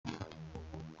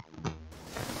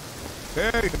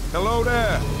Hey, hello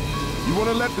there. You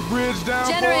wanna let the bridge down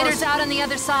for us? Generator's out on the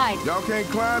other side. Y'all can't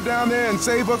climb down there and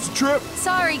save us a trip?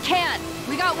 Sorry, can't.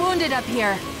 We got wounded up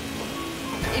here.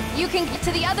 If you can get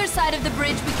to the other side of the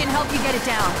bridge, we can help you get it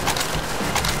down.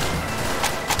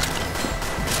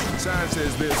 Sign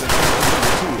says there's an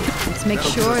opportunity. Let's make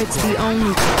sure it's the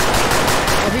only.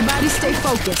 Everybody stay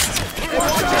focused.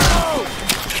 Watch out!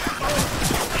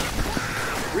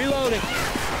 Reloading.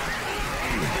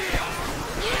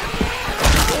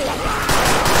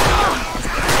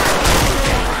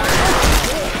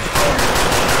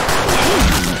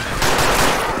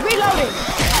 Reloading.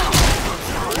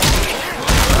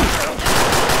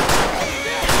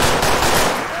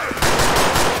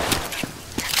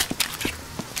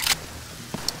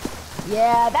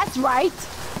 Yeah, that's right.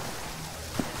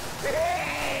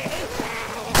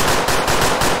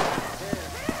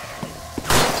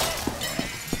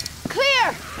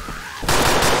 Clear.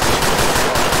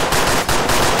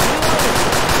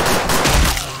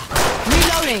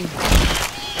 Reloading.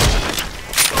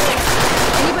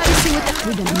 Anybody see what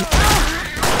we're gonna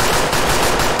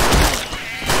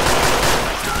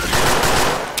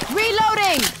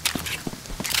Reloading.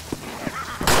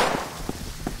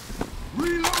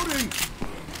 Reloading!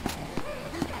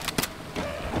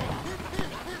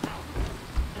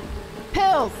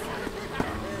 Pills.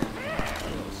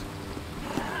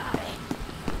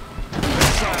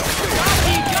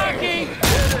 Jockey!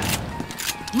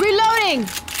 Reloading.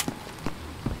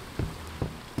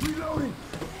 Reloading!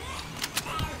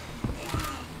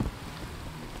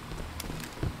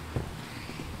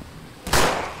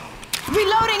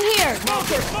 Reloading here.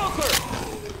 Smoker! Smoker!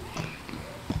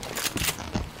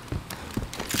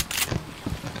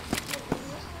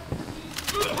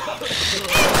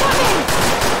 Incoming.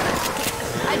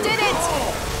 I did it.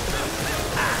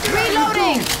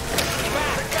 Reloading.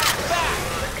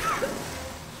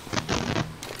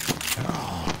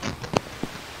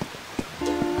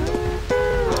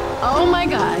 Oh my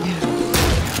God.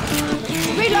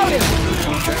 Reloading.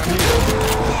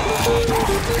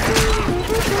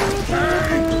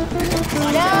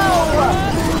 No.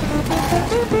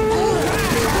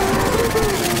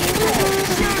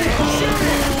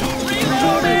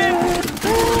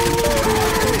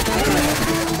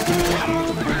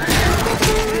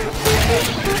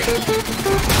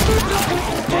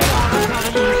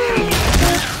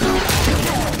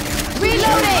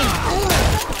 Reloading.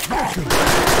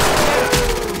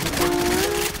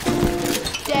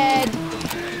 Dead.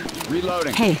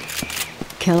 Reloading. Hey,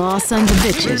 kill all sons of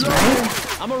bitches,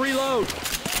 right? I'm a reload.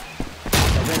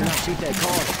 I better not shoot that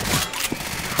car.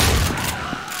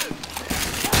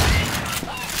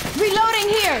 Reloading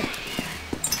here.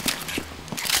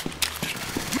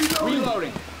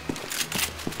 Reloading.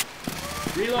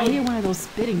 I Reloading. hear one of those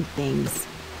spitting things.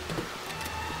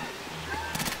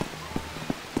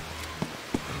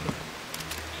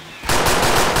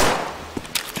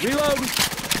 Reloading.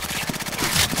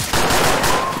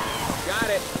 Got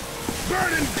it.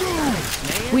 Burning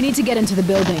goo! We need to get into the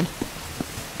building.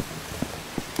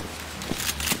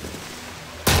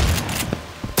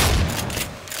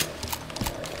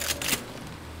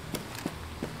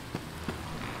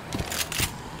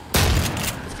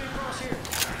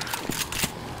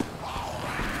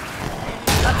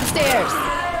 Up the stairs.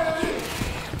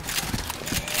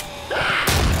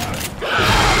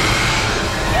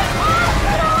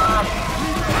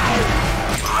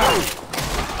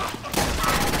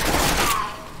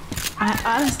 I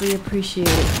honestly appreciate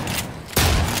it.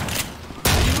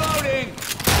 Reloading.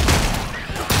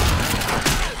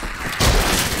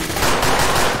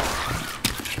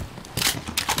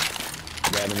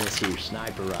 Grabbing this here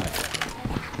sniper rifle.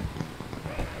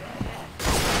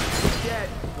 Dead.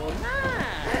 Well,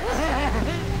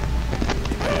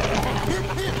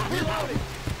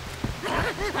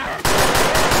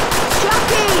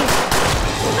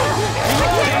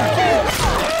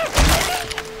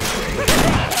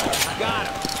 got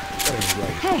him.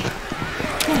 Hey,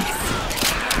 thanks.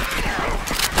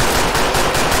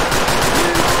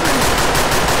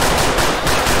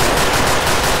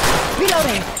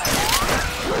 Reloading.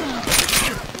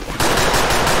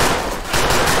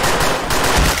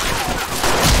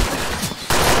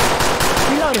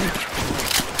 Reloading.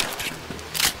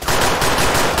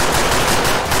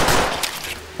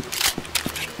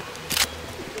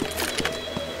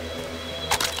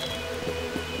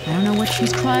 I don't know what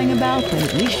she's crying about, but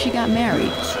at least she got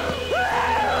married.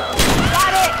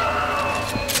 Got it!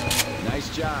 Nice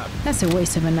job. That's a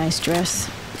waste of a nice dress.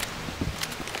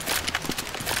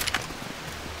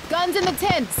 Guns in the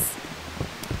tents!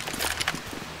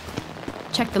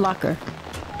 Check the locker.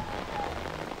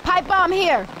 Pipe bomb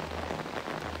here!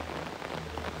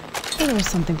 Hey, there was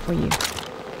something for you.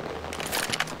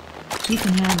 You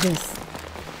can have this.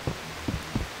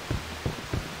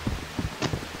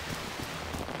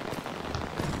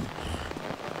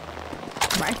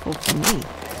 Rifle for me.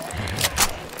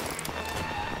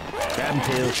 Grab him,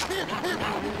 Tails.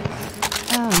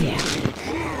 Oh, yeah.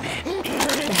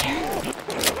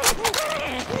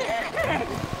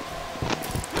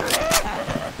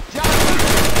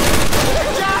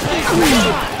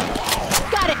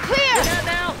 Got it, clear!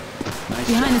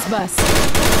 Behind this bus.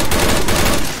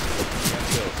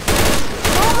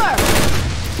 Over!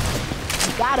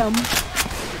 Got him.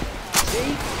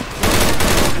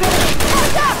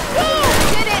 Heads up! Go!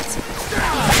 Did it!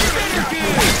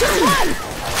 Just one!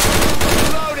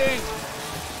 Reloading!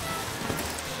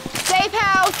 Safe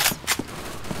house!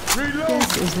 Reload!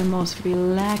 This is the most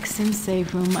relaxing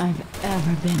safe room I've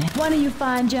ever been in. One of you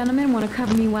fine gentlemen want to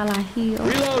cover me while I heal?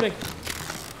 Reloading.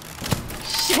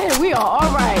 Shit, we are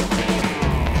all right.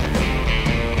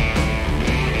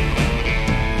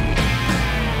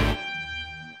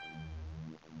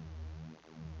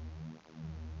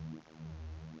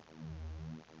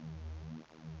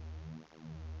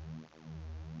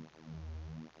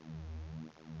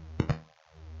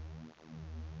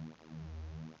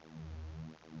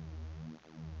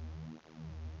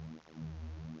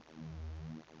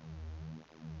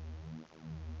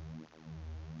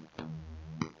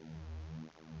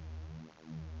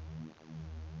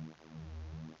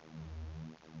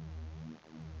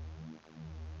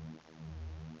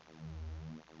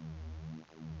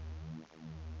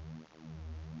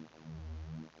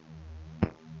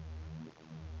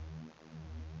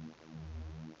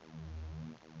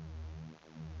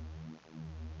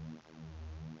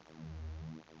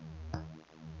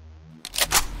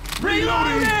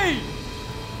 Reloading!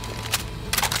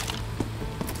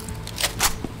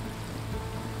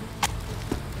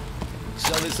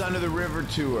 So this Under the River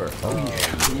tour. Oh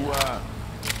yeah.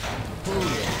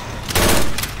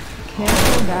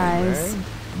 Careful, guys.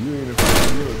 You ain't afraid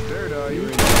of little dirt, are you?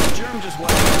 Germ just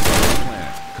wiped out the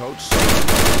planet. Coach.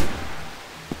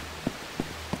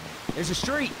 There's a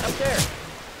street up there.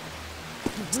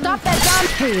 Stop that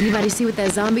zombie! Hey, anybody see what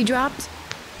that zombie dropped?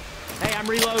 Hey, I'm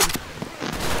reloading.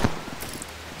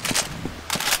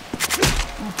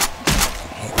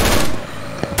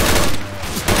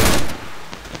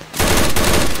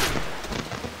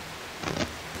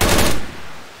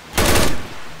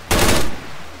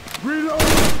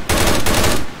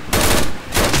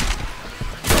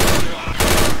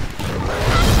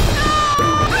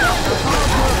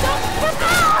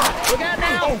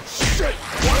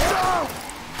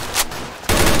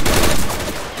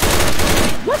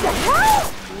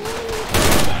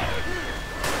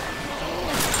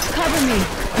 Cover me.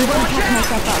 We won't catch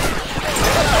myself up.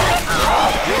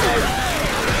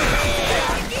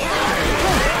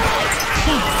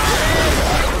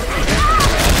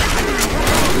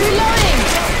 Reloading!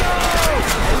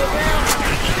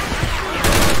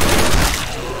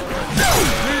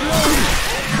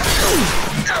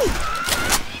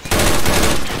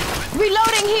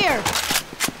 Reloading here!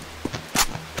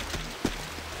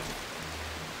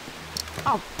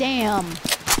 Oh, damn.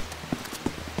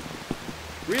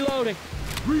 Reloading.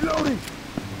 Reloading!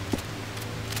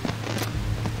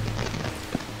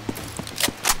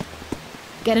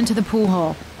 Get into the pool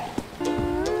hall.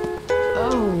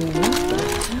 Oh, what the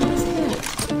hell is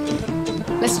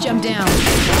this? Let's jump down.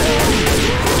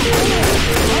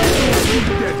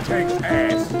 That tank's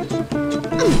ass!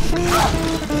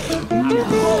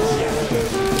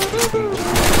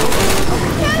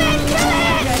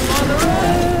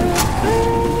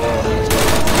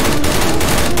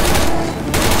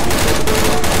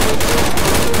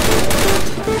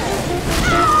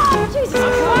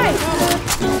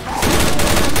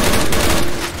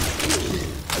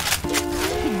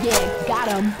 Yeah, got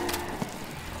him.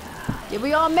 Did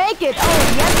we all make it?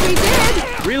 Oh, yes we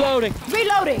did! Reloading.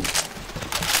 Reloading!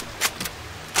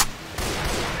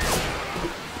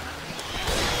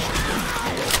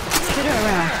 Spit her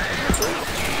around.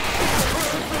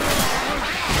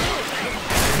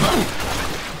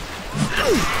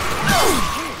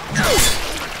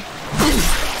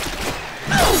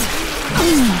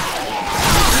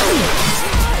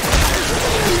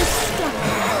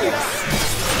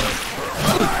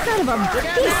 Son of a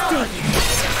beastie!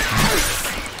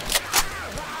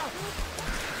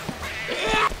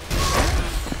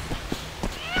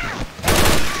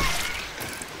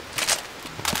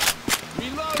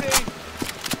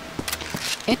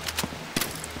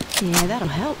 Yeah, that'll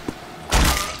help.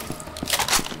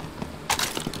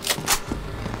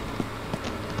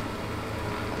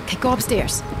 Okay, go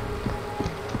upstairs.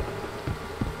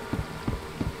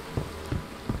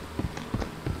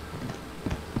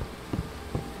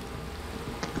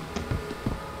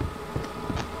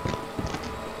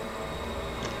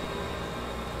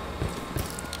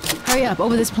 Hurry up,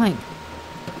 over this plank.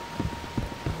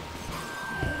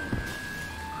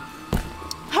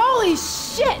 Holy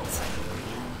shit!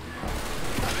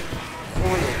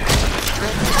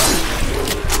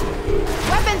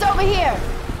 Weapons over here!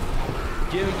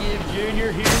 Give,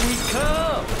 Junior, here we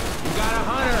come! We got a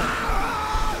hunter!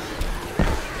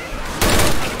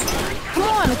 Come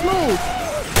on, let's move!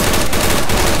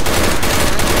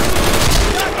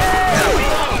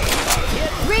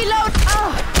 Reload!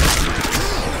 Oh.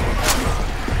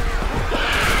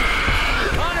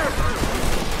 Hunter!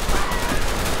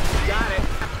 Got it.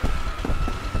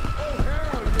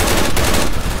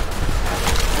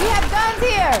 We have guns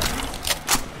here!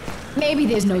 Maybe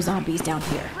there's no zombies down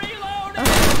here. Reload! Oh,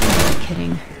 I'm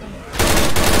kidding.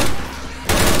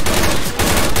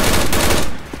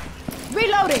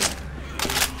 Reloading!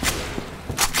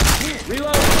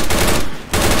 Reload!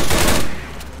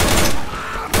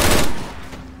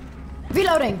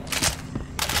 Reloading!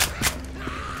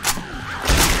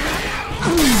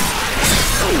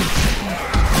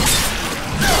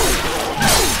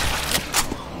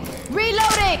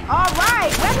 Reloading!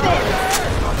 Alright, weapon!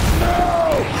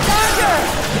 Charger!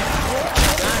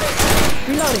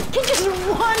 Reloading. Can just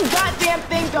one goddamn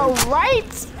thing go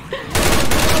right?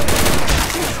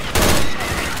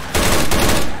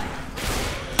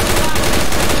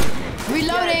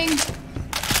 Reloading!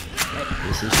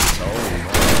 This is so.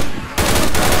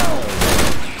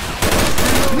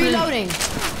 Reloading!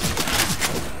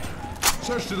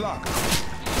 Search the locker.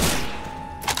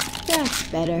 That's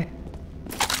better.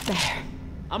 There.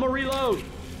 I'm a reload.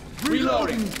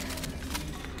 Reloading!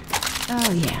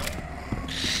 Oh, yeah.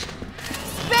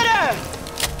 Spitter!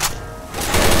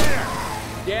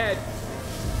 Dead!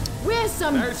 Where's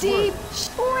some Nice deep...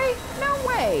 Boy, no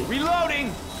way.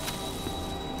 Reloading!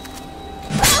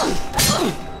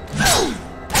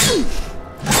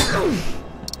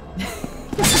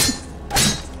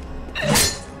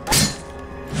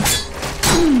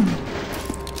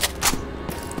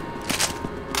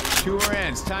 Tour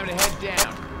ends. Time to head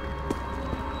down.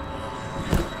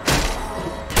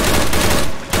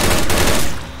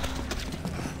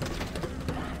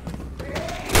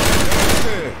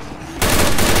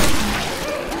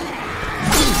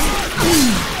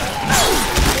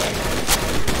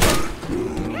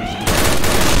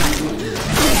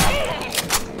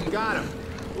 Got him.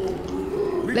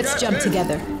 Let's jump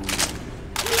together.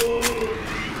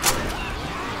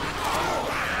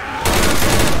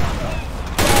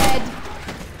 Dead!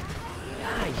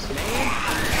 Nice, man.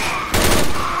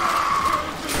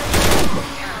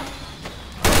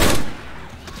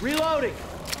 Reloading.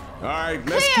 All right,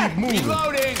 let's Clear. keep moving.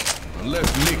 Reloading! Unless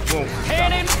Nick won't stop.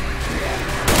 Cannon!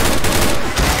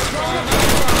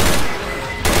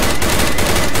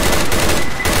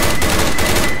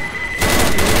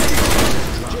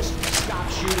 Just stop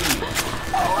shooting.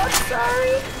 Oh, I'm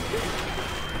sorry.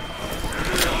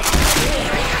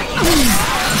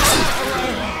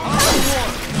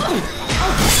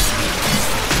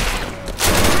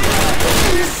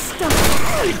 Stop.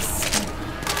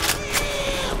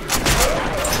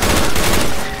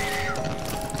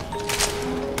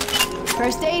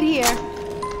 First aid here.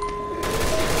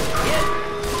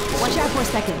 Watch out for a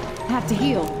second. I have to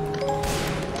heal.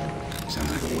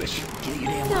 Sounds like a wish.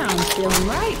 Sounds feeling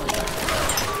right.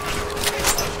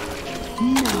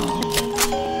 No.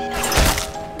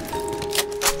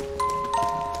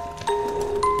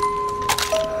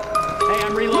 Hey,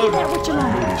 I'm Leave reloading. that with your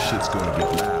line. This shit's gonna get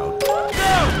loud.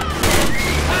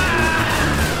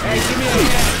 Hey, give me a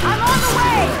hand! I'm on the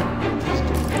way!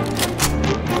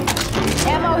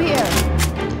 Ammo here.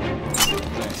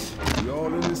 We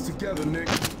all in this together, Nick.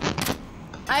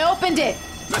 I opened it.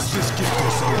 Let's just get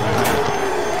this over with.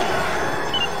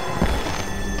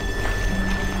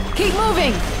 Keep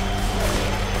moving.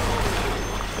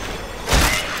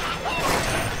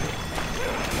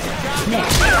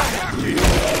 Next.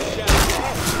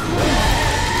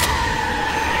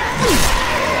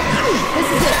 This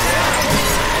is it.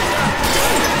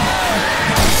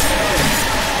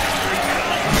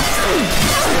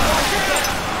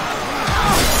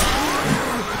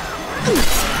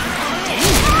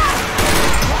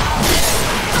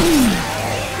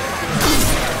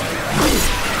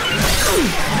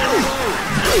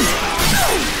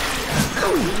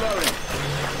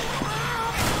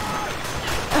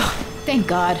 Oh, thank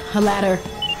God, a ladder.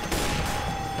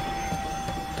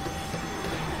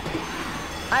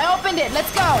 I opened it.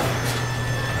 Let's go.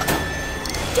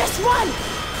 Just one.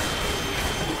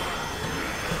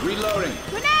 Reloading!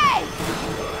 Grenade!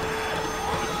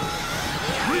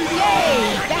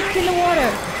 Yay! Back in the water.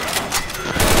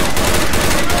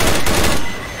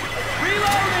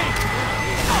 Reloading!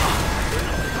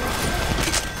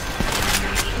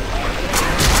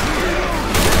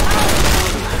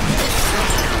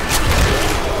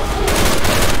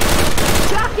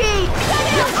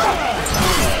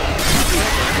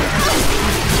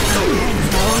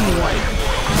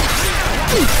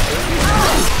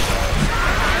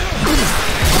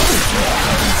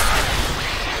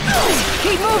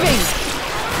 Keep moving!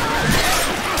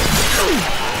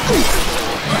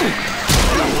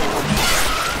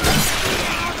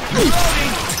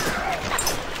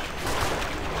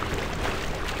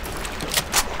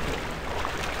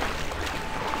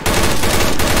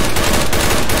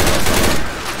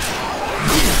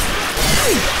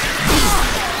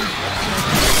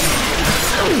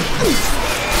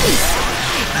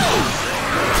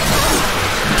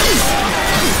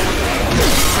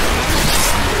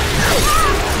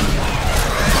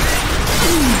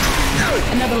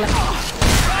 Another left.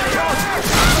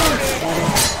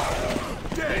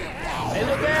 Hey,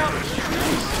 look out!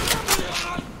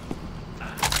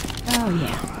 Oh,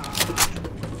 yeah.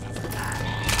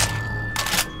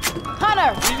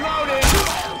 Hunter! Reloading!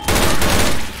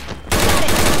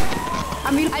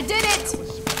 I did it!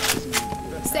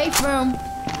 Safe room.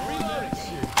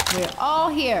 We're all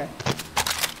here.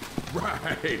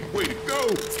 Right, way to go.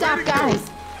 Stop, Way to go. guys.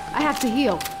 I have to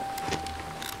heal.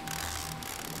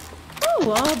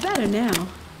 Oh, all better now.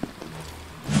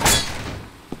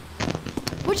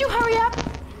 Would you hurry up?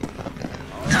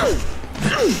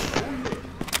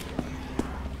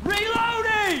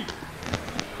 Reloading!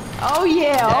 Oh,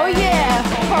 yeah, oh, yeah,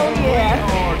 oh, yeah.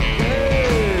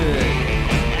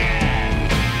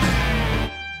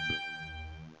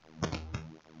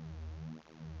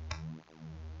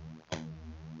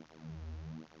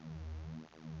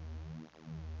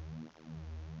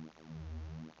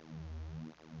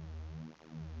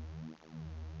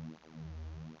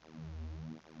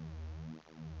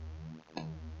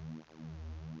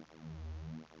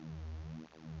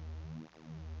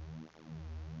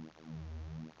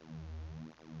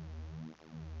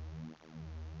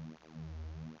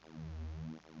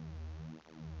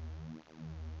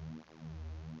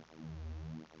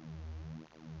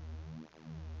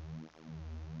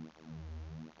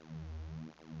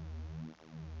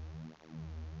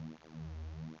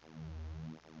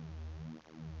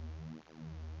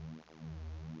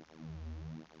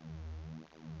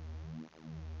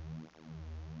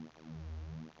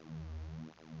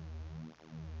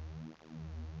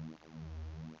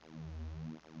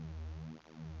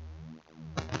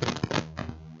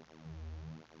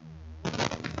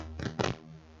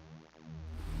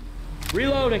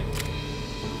 Reloading.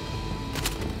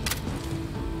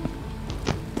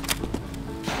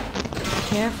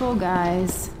 Careful,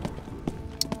 guys.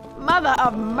 Mother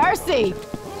of mercy!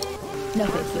 No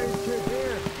thank you.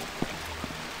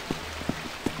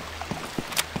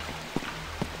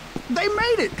 They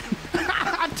made it!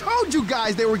 I told you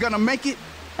guys they were gonna make it.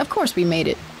 Of course we made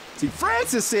it. See,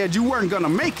 Francis said you weren't gonna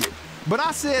make it, but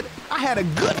I said I had a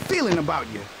good feeling about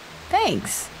you.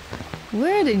 Thanks.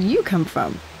 Where did you come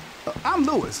from? I'm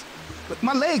Lewis. Look,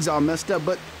 my legs are messed up,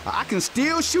 but I can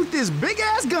still shoot this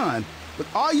big-ass gun. But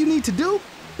all you need to do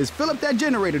is fill up that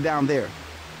generator down there.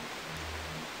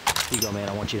 Here you go, man.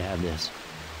 I want you to have this.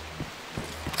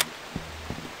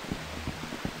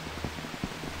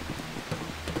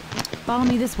 Follow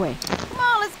me this way. Come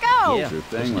on, let's go! Yeah, Sure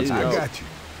thing, let's do I this. got you.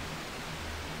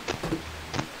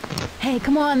 Hey,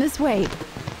 come on, this way.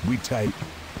 We tight.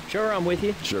 Sure, I'm with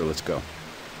you. Sure, let's go.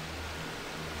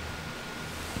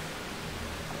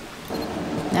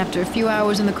 After a few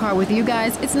hours in the car with you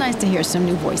guys, it's nice to hear some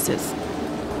new voices.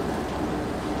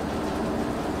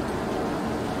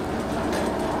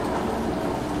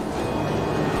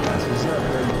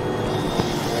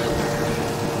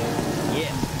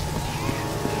 Yeah.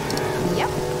 Yep.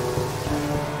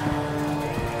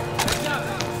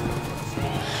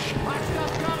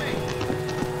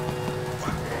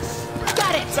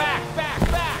 Got it! Back!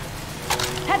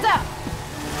 Heads up!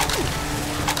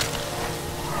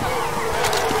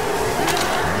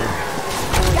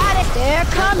 Got it! They're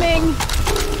coming!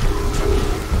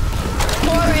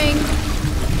 Pouring!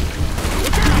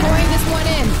 Pouring this one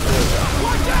in.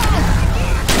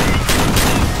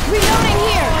 Reloading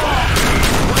here!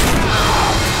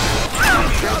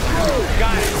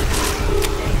 Got it!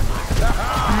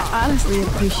 I honestly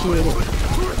appreciate it.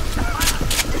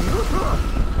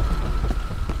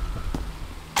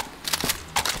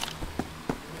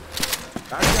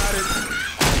 I got it.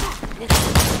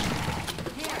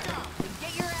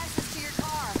 Get your asses to your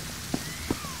car.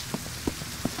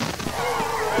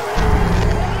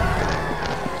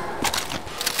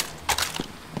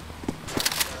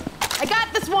 I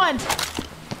got this one!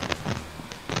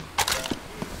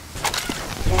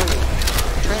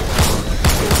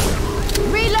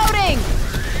 Reloading!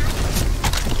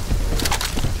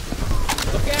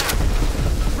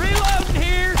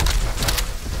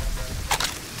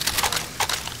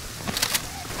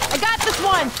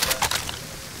 one!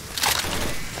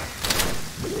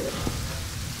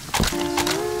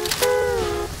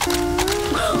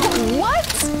 What?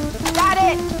 Got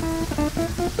it!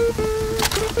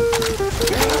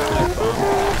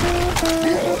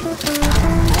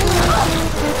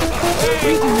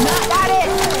 Got it!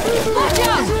 Watch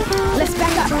out! Let's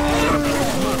back up.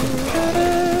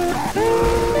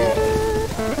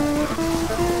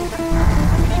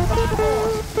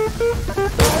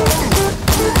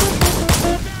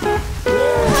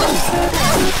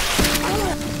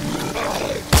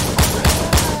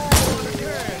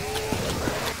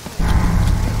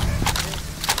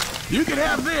 You can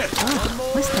have this.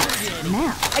 What's that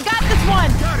smell? I got this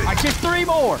one! Just 3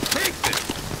 more. Take this.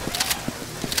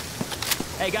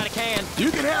 Hey, got a can.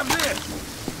 You can have this.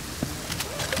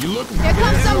 You looking for Here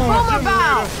comes this? some boomer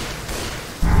bow!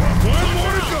 One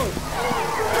more to go.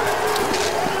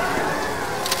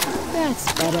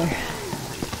 That's better.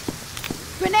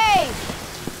 Grenade!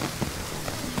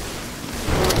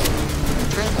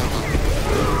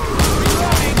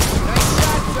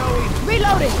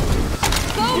 Reloading!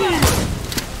 Go!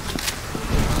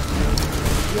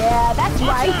 Yeah, that's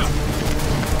right.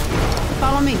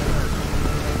 Follow me.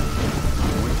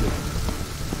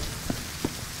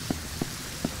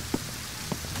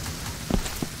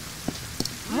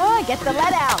 Oh, get the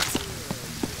lead out.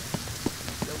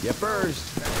 You first.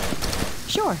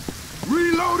 Sure.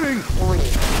 Reloading.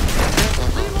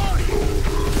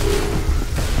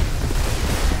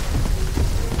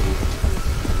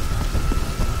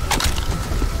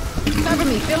 Cover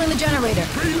me. Fill in the generator.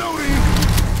 Reloading.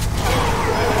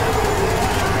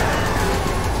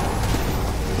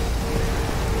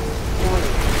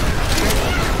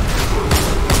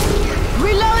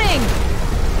 Reloading!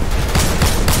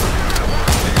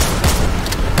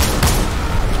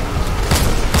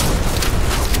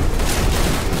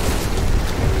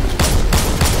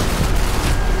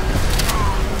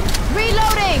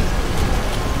 Reloading!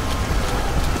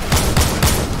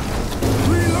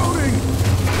 Reloading.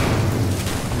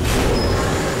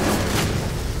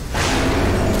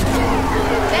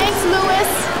 Thanks,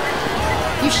 Lewis.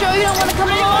 You sure you don't want to come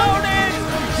along?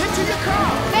 Get to your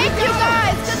car. Thank you,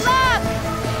 guys. Good luck.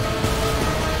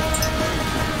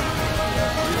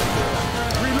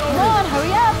 Come on,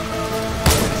 hurry up.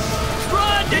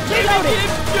 Run! Get Reloading.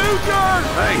 Duder!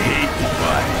 I hate you,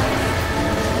 buddy.